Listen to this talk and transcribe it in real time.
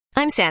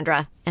I'm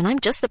Sandra, and I'm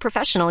just the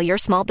professional your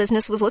small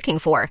business was looking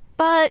for.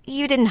 But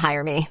you didn't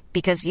hire me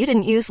because you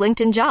didn't use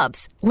LinkedIn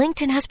Jobs.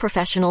 LinkedIn has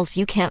professionals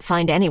you can't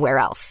find anywhere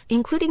else,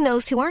 including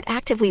those who aren't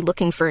actively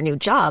looking for a new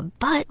job,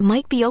 but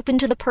might be open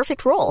to the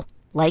perfect role,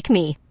 like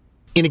me.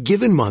 In a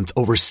given month,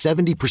 over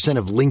 70%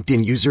 of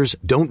LinkedIn users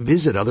don't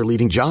visit other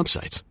leading job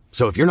sites.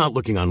 So if you're not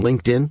looking on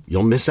LinkedIn,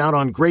 you'll miss out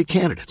on great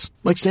candidates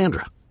like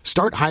Sandra.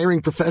 Start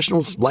hiring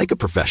professionals like a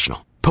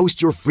professional.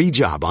 Post your free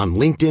job on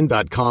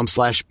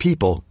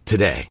linkedin.com/people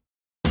today.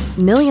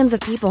 Millions of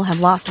people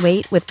have lost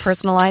weight with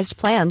personalized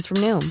plans from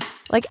Noom.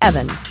 Like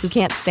Evan, who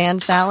can't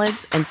stand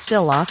salads and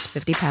still lost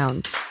 50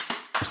 pounds.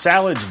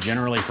 Salads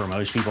generally for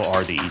most people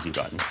are the easy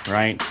button,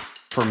 right?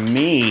 For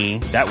me,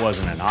 that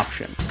wasn't an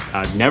option.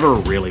 I never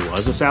really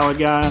was a salad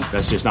guy.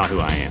 That's just not who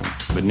I am.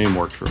 But Noom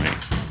worked for me.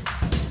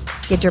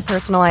 Get your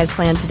personalized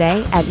plan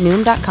today at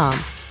Noom.com.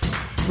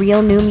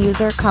 Real Noom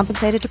user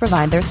compensated to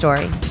provide their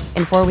story.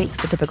 In 4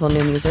 weeks, the typical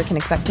Noom user can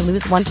expect to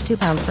lose 1 to 2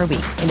 pounds per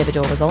week.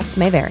 Individual results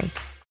may vary.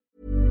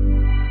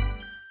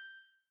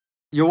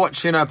 You're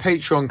watching a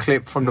Patreon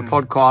clip from the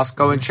podcast.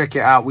 Go and check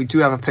it out. We do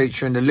have a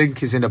Patreon. The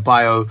link is in the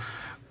bio.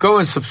 Go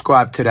and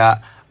subscribe to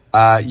that.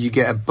 You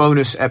get a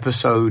bonus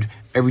episode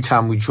every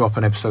time we drop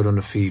an episode on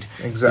the feed.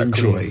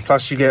 Exactly. Enjoy.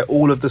 Plus, you get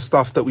all of the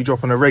stuff that we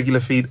drop on a regular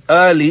feed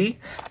early,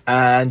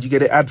 and you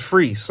get it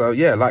ad-free. So,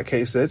 yeah, like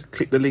Kate said,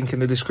 click the link in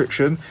the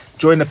description.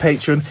 Join the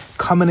Patreon.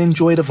 Come and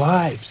enjoy the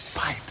vibes.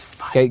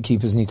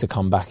 Gatekeepers need to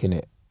come back in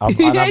it. I've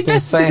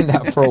been saying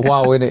that for a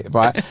while, innit,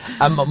 right?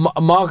 And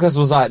Marcus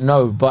was like,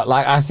 no, but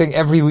like I think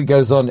every week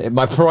goes on,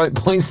 my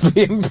points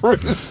be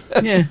improved.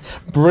 Yeah.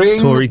 Bring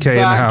Tory K in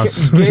the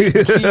house.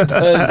 Gatekeepers.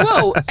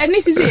 Well, and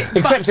this is it.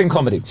 Except in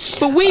comedy.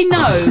 But we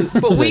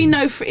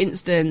know, for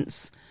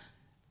instance,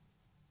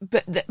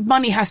 that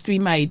money has to be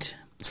made.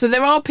 So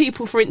there are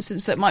people, for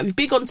instance, that might be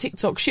big on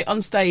TikTok, shit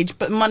on stage,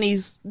 but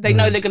they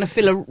know they're going to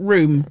fill a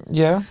room.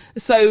 Yeah.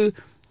 So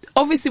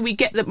obviously we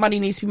get that money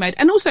needs to be made.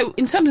 And also,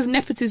 in terms of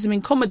nepotism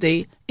in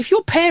comedy, if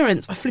your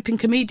parents are flipping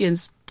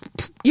comedians,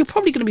 you're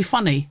probably going to be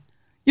funny.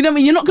 You know what I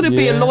mean? You're not going to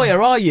be a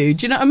lawyer, are you?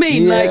 Do you know what I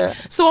mean? Yeah. Like,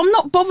 so I'm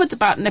not bothered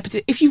about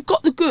nepotism. If you've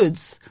got the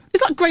goods,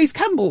 it's like Grace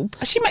Campbell.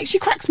 She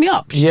cracks me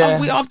up.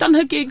 I've done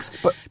her gigs.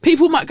 But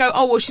people might go,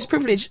 oh, well, she's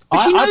privileged. But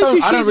she knows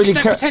who she is. She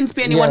don't pretend to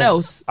be anyone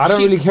else. I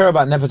don't really care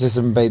about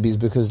nepotism babies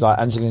because, like,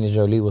 Angelina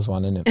Jolie was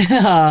one, innit?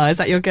 Is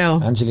that your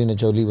girl? Angelina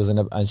Jolie was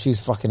and she's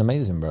fucking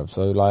amazing, bro.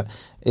 So, like,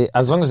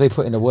 as long as they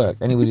put in the work,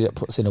 anybody that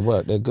puts in the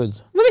work, they're good.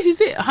 Well, this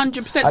is it,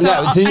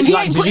 100%. And he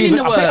ain't putting in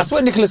the work. I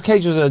swear Nicolas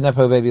Cage was a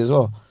nepo baby as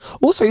well.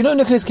 Also, you know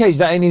Nicolas Cage,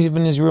 that ain't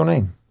even his real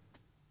name.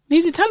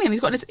 He's Italian.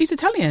 He's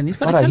Italian. He's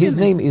got an Italian his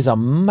name is a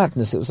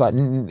madness. It was like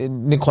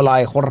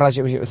Nikolai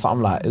Horaj,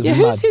 something like. Yeah,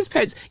 who's his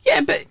parents?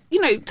 Yeah, but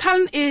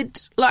talented.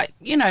 Like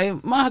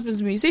my husband's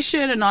a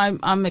musician and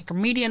I'm a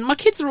comedian. My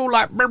kids are all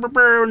like, brr, brr,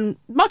 brr, and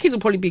my kids will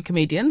probably be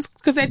comedians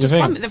because they're just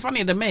funny. They're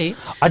funnier than me.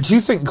 Do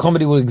you think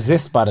comedy will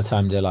exist by the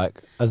time they're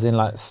like, as in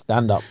like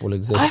stand up will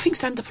exist? I think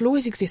stand up will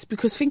always exist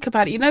because think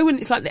about it. When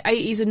it's like the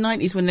 80s and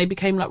 90s when they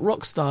became like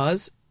rock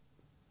stars,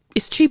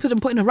 it's cheaper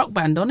than putting a rock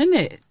band on, isn't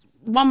it?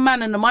 One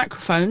man and a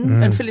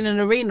microphone and filling an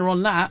arena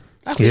on that.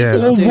 That's easy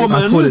to do. I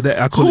call it the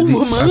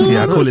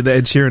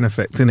Ed Sheeran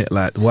effect, innit?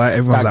 Like, why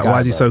everyone's like, why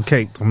is he so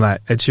caked? I'm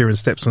like, Ed Sheeran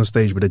steps on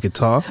stage with a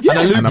guitar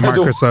and a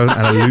microphone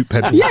and a loop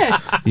pedal. Yeah,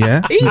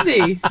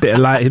 easy. Bit of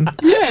lighting.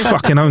 Yeah,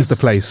 fucking owns the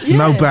place. Yeah.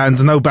 No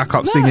bands, no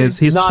backup singers.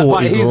 His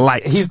tour is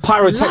light. His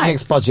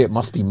pyrotechnics budget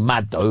must be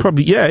mad though.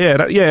 Probably, yeah.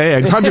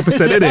 It's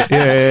 100% innit?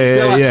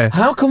 Yeah.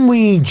 How can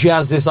we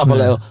jazz this up a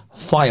little?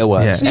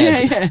 Fireworks.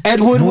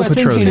 Edward, we're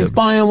thinking of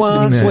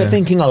fireworks. We're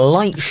thinking a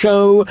light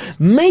show.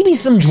 Maybe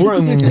some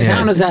drones.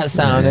 How does that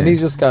sound? And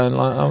he's just going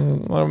like,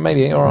 well,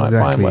 maybe all right,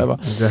 fine, whatever.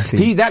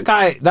 Exactly. That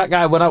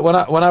guy. When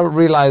I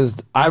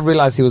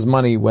realized he was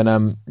money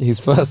when his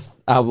first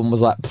album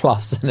was like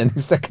Plus, and then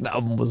his second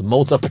album was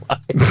Multiply.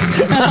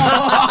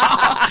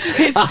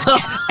 His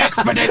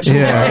exponential.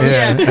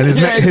 And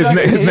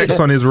his next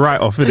one is Right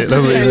Off, isn't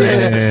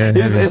it?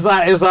 It's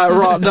like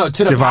right, no,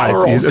 to the Divide.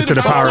 power of. To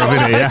the power of,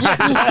 innit?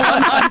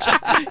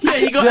 Yeah,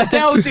 you got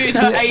Adele doing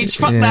her age.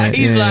 Fuck that.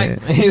 He's like.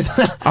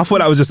 I thought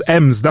that was just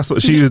M's. That's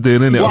what she was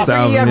doing, innit? Well, I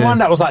think he had one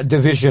that was like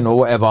Division or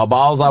whatever, but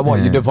I was like,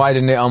 what, you're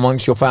dividing it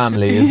amongst your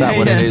family? Is that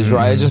what it is,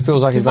 right? It just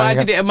feels like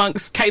divided it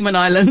amongst Cayman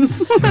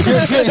Islands.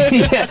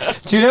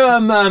 Do you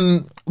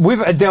know,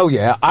 with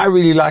Adele, I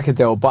really like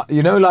Adele, but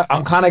like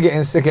I'm kind of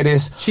getting sick of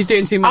this. She's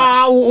doing too much.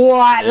 Oh,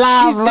 white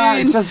love.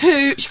 She's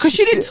doing too, because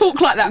she didn't talk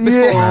like that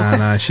before.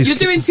 No, you're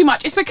doing too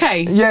much. It's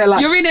okay. Yeah,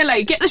 like you're in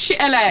LA. Get the shit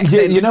LA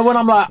accent. You know when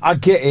I'm like, I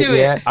get it. Do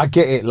it. I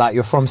get it. Like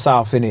you're from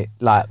South, innit?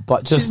 Like,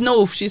 but just she's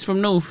North. She's from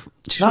North.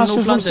 She's from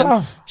London.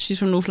 South. She's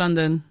from North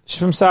London. She's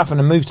from South and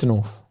then moved to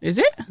North. Is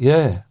it?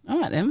 Yeah. All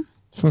right then.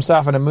 From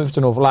South and then moved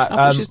to North. Like, I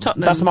thought she's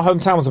Tottenham. That's my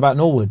hometown. Was about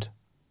Norwood.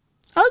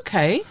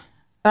 Okay.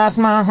 That's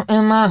in my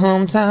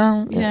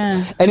hometown.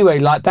 Yeah. Anyway,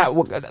 like that.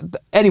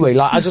 Anyway,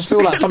 like I just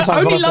feel like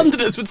sometimes only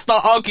Londoners would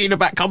start arguing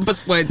about compass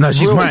points. No,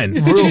 she's mine.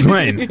 She's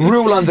mine.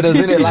 Real Londoners,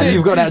 isn't it? Like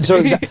you've got that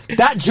joke.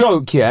 That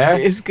joke,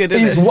 it's good.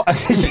 Isn't it?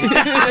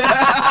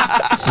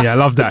 Yeah, I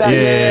love that.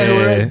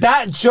 Yeah.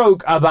 That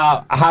joke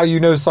about how you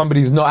know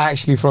somebody's not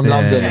actually from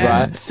London,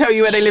 right? Tell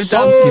you where they live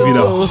down Give you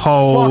the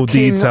whole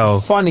detail.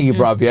 Funny,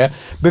 bruv, yeah?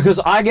 Because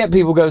I get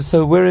people go,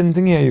 so where in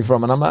Thingy are you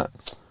from? And I'm like,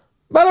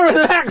 better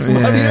relax, bruv.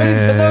 You don't need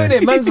to know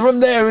it. Man's from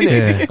there,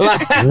 innit?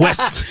 Like,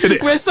 West,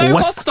 innit? We're so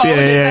West.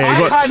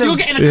 hostile. You're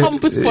getting a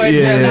compass point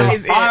there. That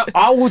is it.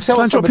 I will tell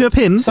Can I drop you a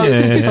pin? So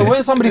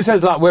when somebody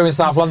says like, where in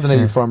South London are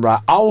you from,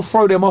 right? I'll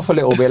throw them off a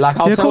little bit. Like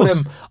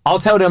I'll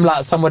tell them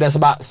like somewhere that's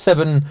about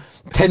 7-10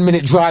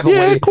 minute drive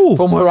away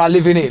from where I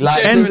live in it.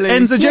 Like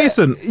ends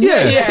adjacent.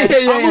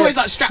 I'm always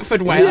like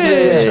Stratford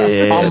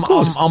way.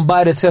 I'm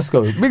by the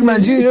Tesco. Big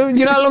man, do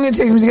you know how long it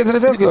takes me to get to the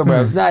Tesco,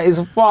 bro? That is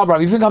far, bro.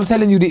 You think I'm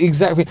telling you the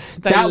exact thing?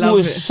 That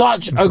was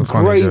such a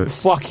great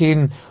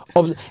fucking...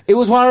 It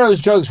was one of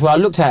those jokes where I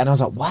looked at it and I was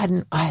like, why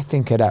didn't I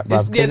think of that, bro?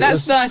 Yeah,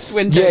 that's nice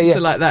when jokes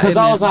are like that. Because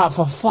I was like,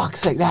 for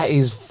fuck's sake, that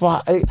is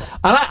and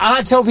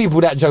I tell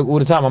people that joke all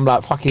the time. I'm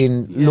like,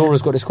 fucking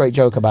Laura's got this great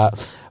joke about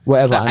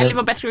whatever. I live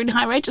on Bethnal Green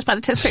High Road, just by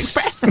the Tesco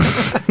Express.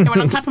 You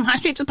went on Clapham High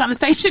Street, just by the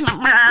station.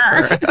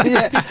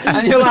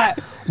 And you're like,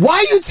 why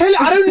are you telling?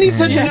 I don't need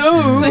to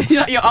know.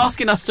 You're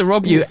asking us to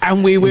rob you,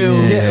 and we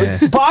will. Yeah.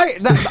 But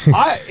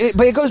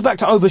it goes back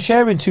to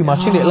oversharing too much,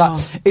 innit?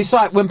 Like it's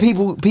like when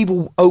people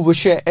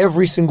overshare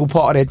every single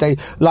part of their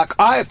day. Like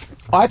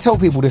I tell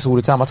people this all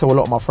the time. I tell a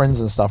lot of my friends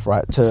and stuff,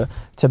 right? To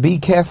be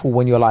careful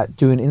when you're like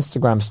doing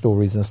Instagram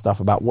stories and stuff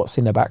about what's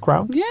in the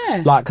background.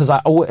 Yeah. Like, because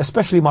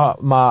especially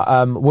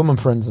my women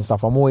friends and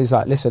stuff, I'm always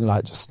like, listen,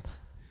 like, just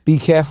be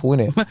careful,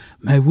 innit?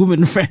 My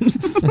woman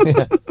friends.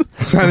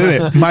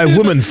 My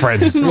woman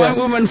friends. My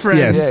woman friends.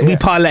 Yes, we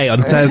parlay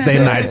on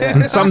Thursday nights,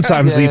 and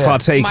sometimes we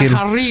partake in.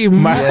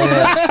 My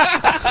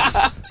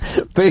harem.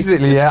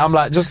 Basically, I'm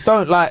like, just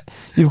don't, like,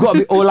 you've got to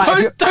be, or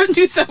like, don't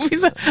do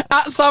selfies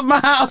outside my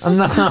house.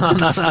 No.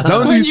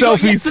 Don't do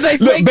selfies.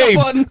 Look,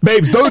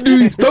 babes, don't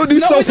do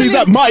selfies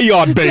at my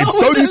yard, babes.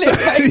 Don't do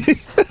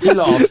selfies. You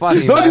lot are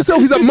funny. Don't do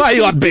selfies at my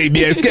yard, babe.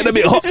 Yeah, it's getting a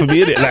bit hot for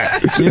me, isn't it?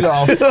 Like, you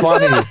lot are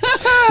funny.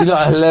 You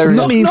lot are hilarious.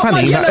 Not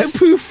funny. My yellow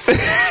poof.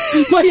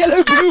 My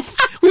yellow poof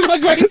with my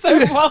grey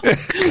sofa.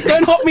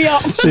 Don't hot me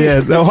up. Yeah,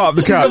 they'll hot up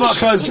the couch. She's one of my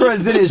close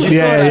friends, isn't it?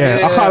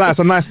 Yeah. I can't lie, it's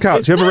a nice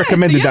couch. Whoever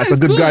recommended that's a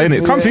good guy,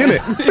 innit? Comfy,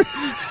 innit?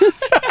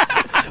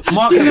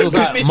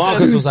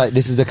 Marcus was like,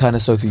 this is the kind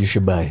of sofa you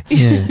should buy.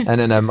 Yeah. And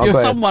then you're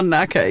someone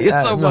now, okay?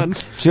 You're someone.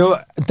 No.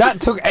 That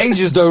took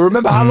ages though.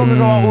 Remember how long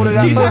ago I ordered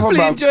that He's sofa? He's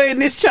happily enjoying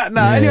this chat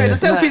now. Anyway, the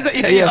selfies at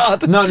your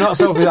yard. No, not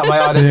selfies at my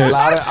yard.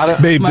 Like, I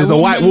don't, babe, there's a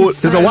white wall.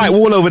 There's a white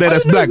wall over there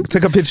that's blank.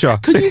 Take a picture.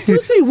 Could you still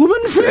say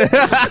woman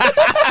friends?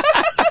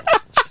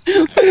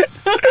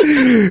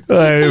 Hey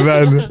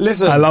man,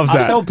 listen, I love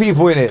that. I tell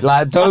people in it,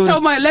 like, don't. I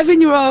tell my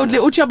 11-year-old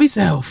little chubby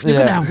self, you're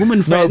gonna have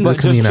woman friends. No,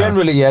 but just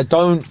generally,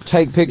 don't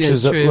take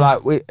pictures that,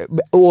 like,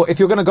 or if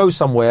you're gonna go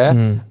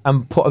somewhere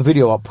and put a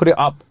video up, put it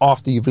up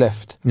after you've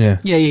left. Yeah.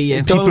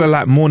 People are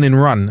like morning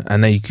run,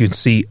 and then you can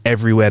see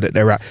everywhere that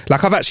they're at.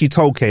 Like, I've actually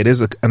told Kay,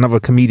 there's another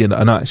comedian that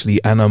I know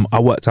actually, and I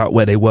worked out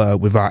where they were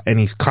without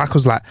any. I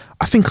was like,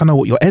 I think I know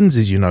what your ends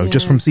is,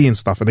 just from seeing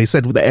stuff. And they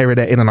said the area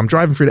they're in, and I'm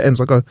driving through the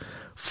ends. I go,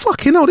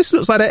 fucking hell, this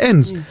looks like their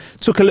ends.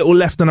 Took a little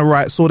left and a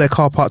right, saw their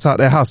car parked out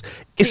their house.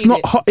 It's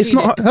not hot. It's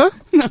not hot, huh?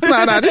 No.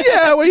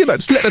 Yeah, well,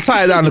 just let the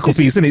tyre down a little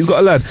piece, innit? He's got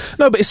to learn.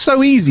 No, but it's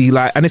so easy.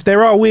 Like, and if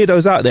there are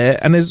weirdos out there,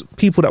 and there's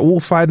people that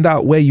will find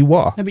out where you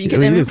are. No, but you get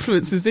them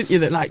influencers, didn't you?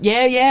 That like,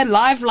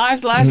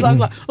 lives.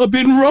 Like, I've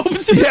been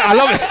robbed. Yeah, I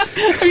love it.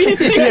 Have you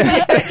seen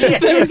that?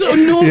 Them sort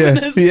of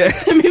northerners.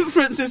 Them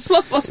influencers.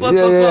 Plus.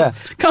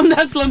 Come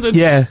down to London.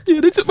 Yeah,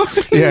 they took my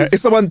things. Yeah,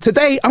 it's the one.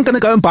 Today, I'm going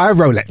to go and buy a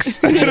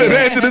Rolex. At the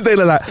end of the day,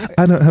 they're like,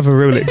 I don't have a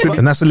Rolex.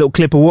 And that's a little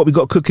clip of what we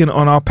got cooking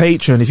on our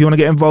Patreon. If you want to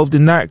get involved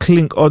in that,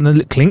 click on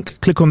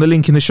the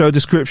link in the show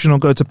description, or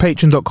go to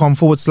patreon.com/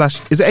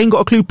 is it Ain't Got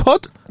a Clue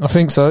Pod? I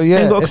think so, yeah.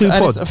 Ain't Got a Clue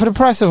Pod. For the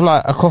price of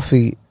like a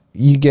coffee,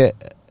 you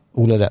get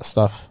all of that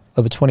stuff.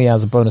 Over 20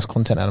 hours of bonus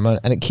content at the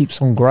moment, and it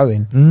keeps on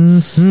growing.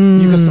 You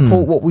can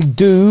support what we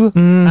do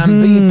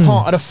and be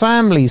part of the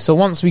family. So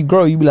once we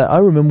grow, you'll be like, I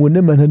remember when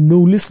them man had no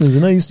listeners,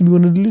 and I used to be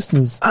one of the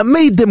listeners. I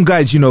made them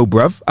guys,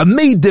 bruv. I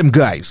made them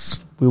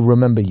guys. We'll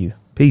remember you.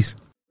 Peace.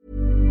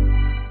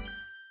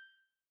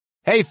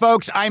 Hey,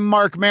 folks, I'm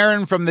Mark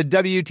Maron from the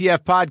WTF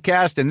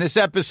Podcast, and this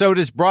episode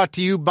is brought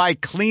to you by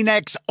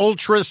Kleenex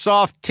Ultra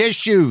Soft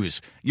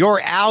Tissues,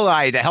 your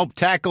ally to help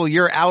tackle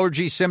your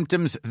allergy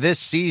symptoms this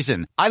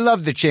season. I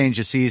love the change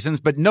of seasons,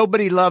 but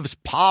nobody loves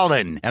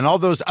pollen and all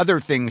those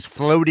other things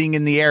floating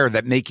in the air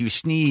that make you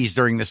sneeze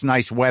during this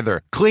nice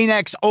weather.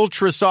 Kleenex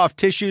Ultra Soft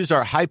Tissues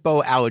are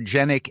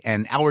hypoallergenic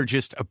and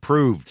allergist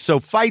approved, so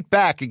fight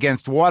back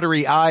against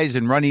watery eyes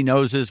and runny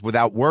noses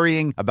without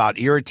worrying about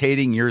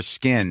irritating your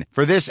skin.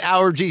 For this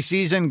allergy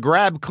season,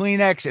 grab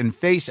Kleenex and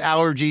face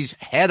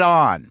allergies head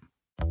on.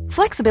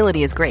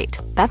 Flexibility is great.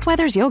 That's why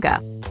there's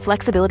yoga.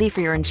 Flexibility for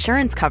your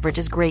insurance coverage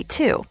is great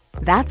too.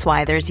 That's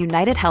why there's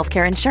United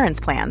Healthcare Insurance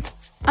Plans.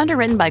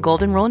 Underwritten by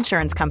Golden Rule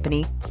Insurance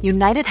Company,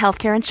 United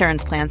Healthcare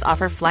Insurance Plans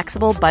offer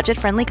flexible,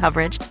 budget-friendly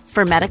coverage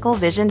for medical,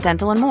 vision,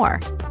 dental, and more.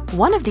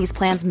 One of these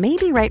plans may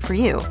be right for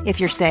you if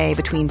you're, say,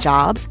 between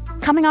jobs,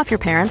 Coming off your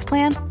parents'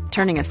 plan?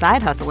 Turning a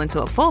side hustle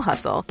into a full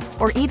hustle?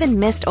 Or even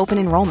missed open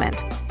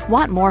enrollment?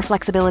 Want more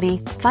flexibility?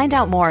 Find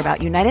out more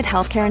about United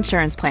Healthcare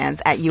Insurance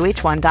Plans at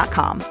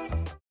uh1.com.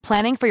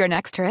 Planning for your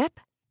next trip?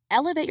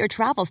 Elevate your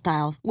travel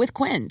style with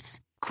Quince.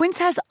 Quince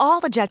has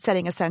all the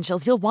jet-setting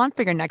essentials you'll want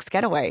for your next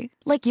getaway,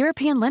 like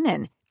European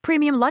linen,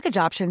 premium luggage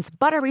options,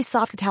 buttery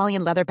soft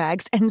Italian leather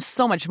bags, and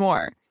so much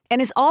more.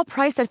 And is all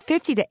priced at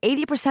 50 to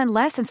 80%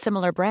 less than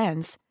similar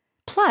brands.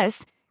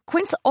 Plus,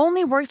 Quince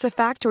only works with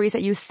factories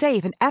that use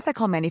safe and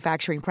ethical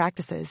manufacturing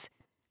practices.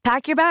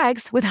 Pack your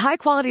bags with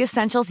high-quality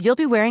essentials you'll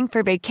be wearing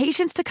for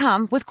vacations to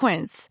come with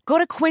Quince. Go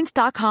to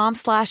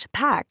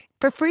quince.com/pack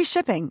for free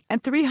shipping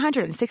and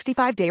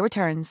 365-day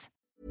returns.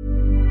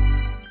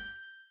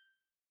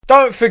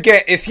 Don't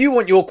forget, if you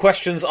want your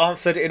questions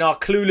answered in our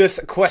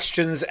Clueless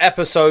Questions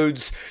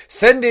episodes,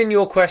 send in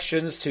your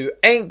questions to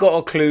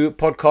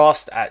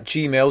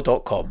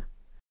ain'tgotacluepodcast@gmail.com.